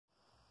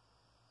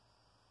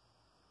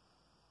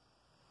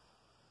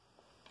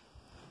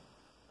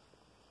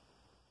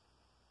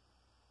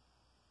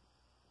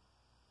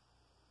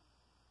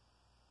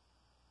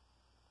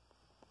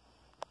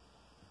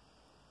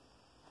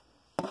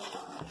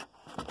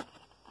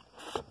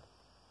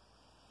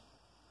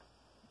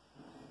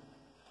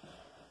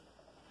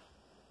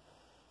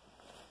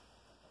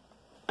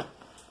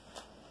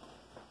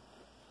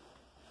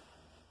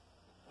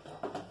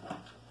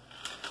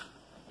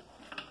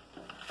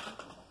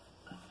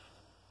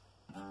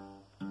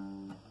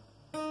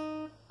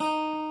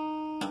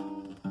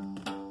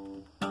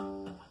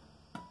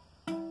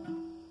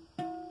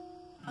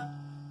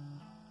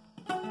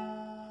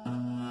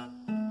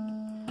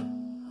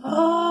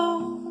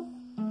Oh,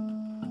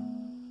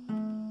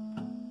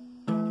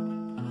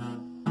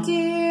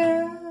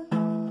 dear,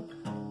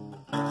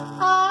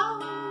 oh,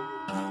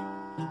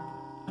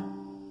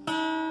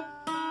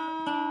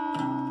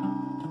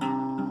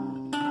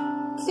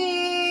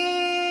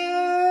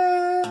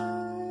 dear,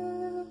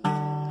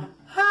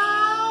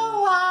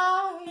 how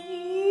are you?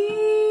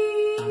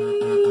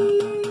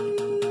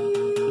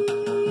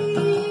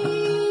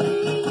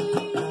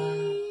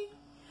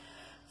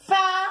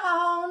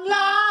 Found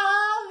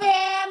love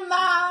in my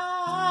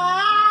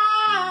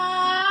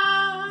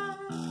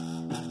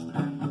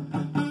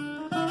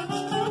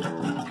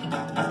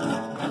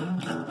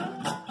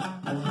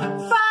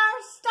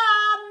First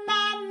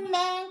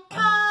Amendment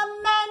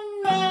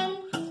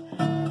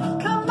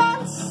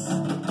commence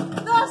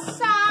the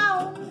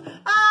sound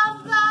of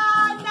the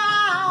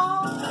now.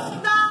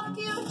 The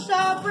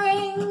future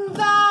bring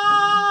the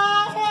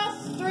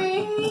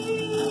history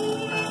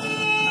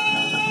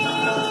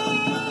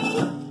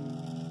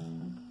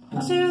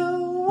to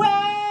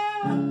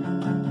where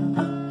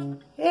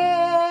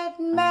it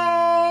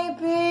may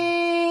be.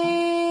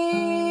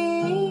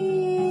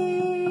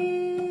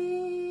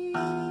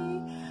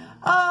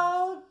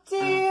 Oh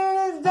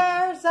dear,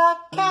 there's a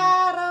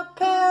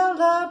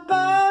caterpillar,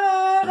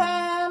 bird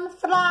and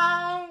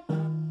fly.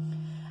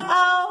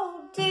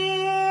 Oh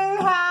dear,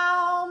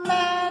 how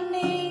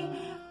many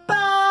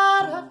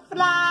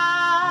butterflies.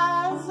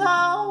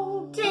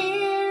 Oh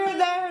dear,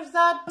 there's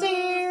a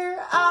deer.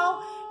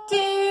 Oh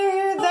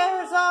dear,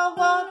 there's a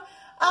wolf.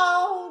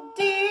 Oh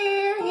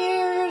dear,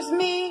 here's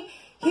me,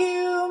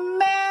 humanity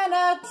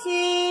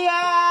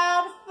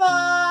at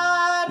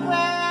foot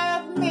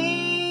with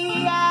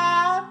me,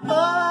 at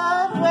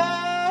foot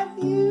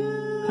with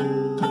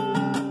you.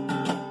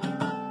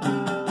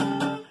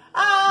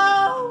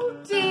 Oh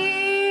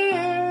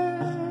dear,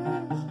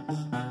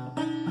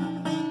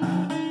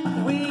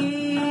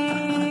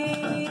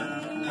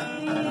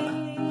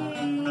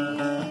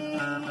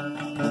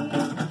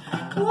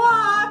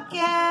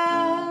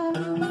 walking,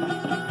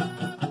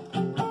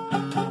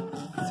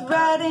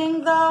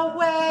 threading the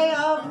way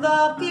of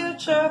the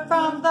future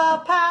from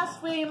the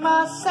past. We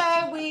must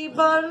say we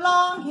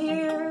belong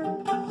here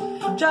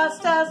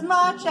just as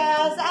much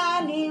as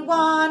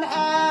anyone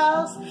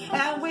else,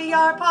 and we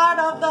are part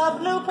of the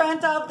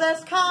blueprint of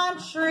this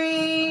country.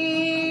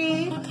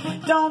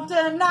 Don't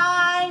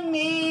deny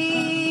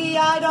me,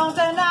 I don't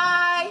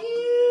deny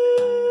you.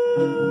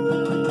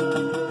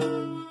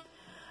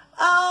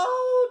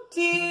 Oh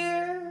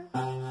dear,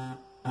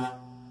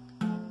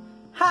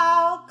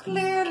 how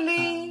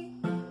clearly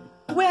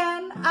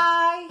when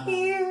I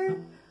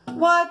hear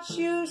what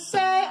you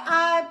say,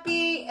 I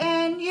be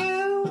in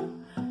you.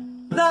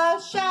 The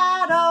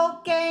shadow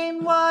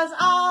game was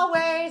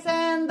always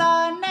in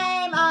the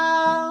name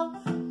of.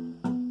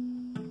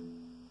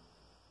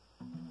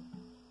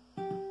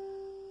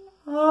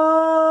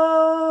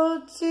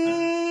 Oh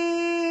dear.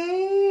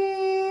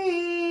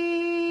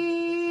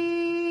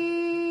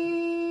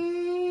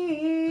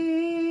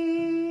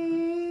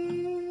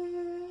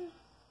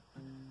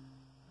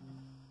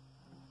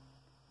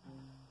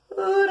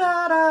 Ooh,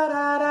 da, da,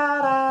 da, da,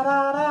 da,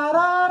 da, da,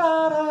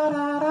 da,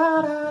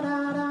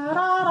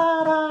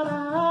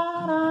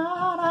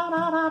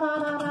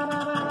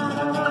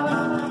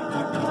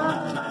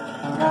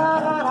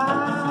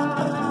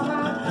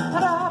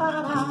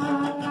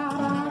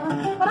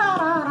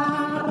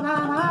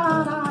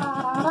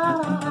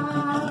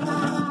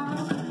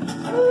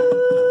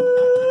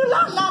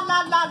 la la la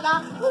la la,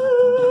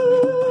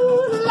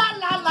 ooh, la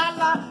la la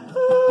la,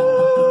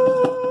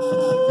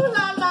 ooh,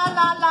 la la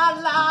la la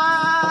la.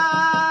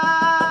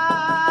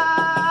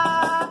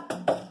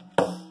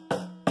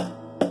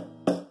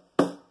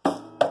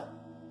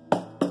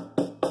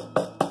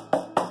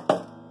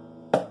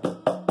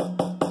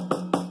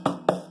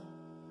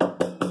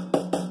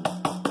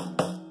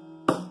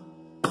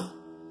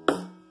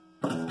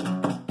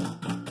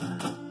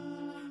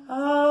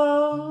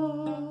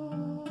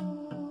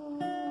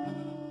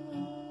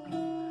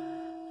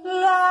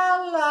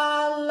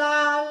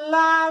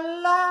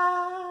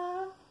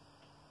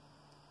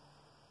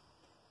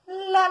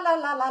 La la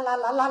la la la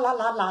la la la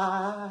la la.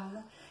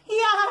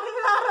 Ya ra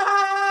ra.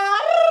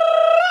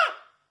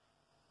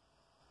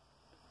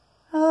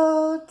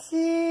 Oh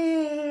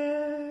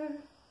dear.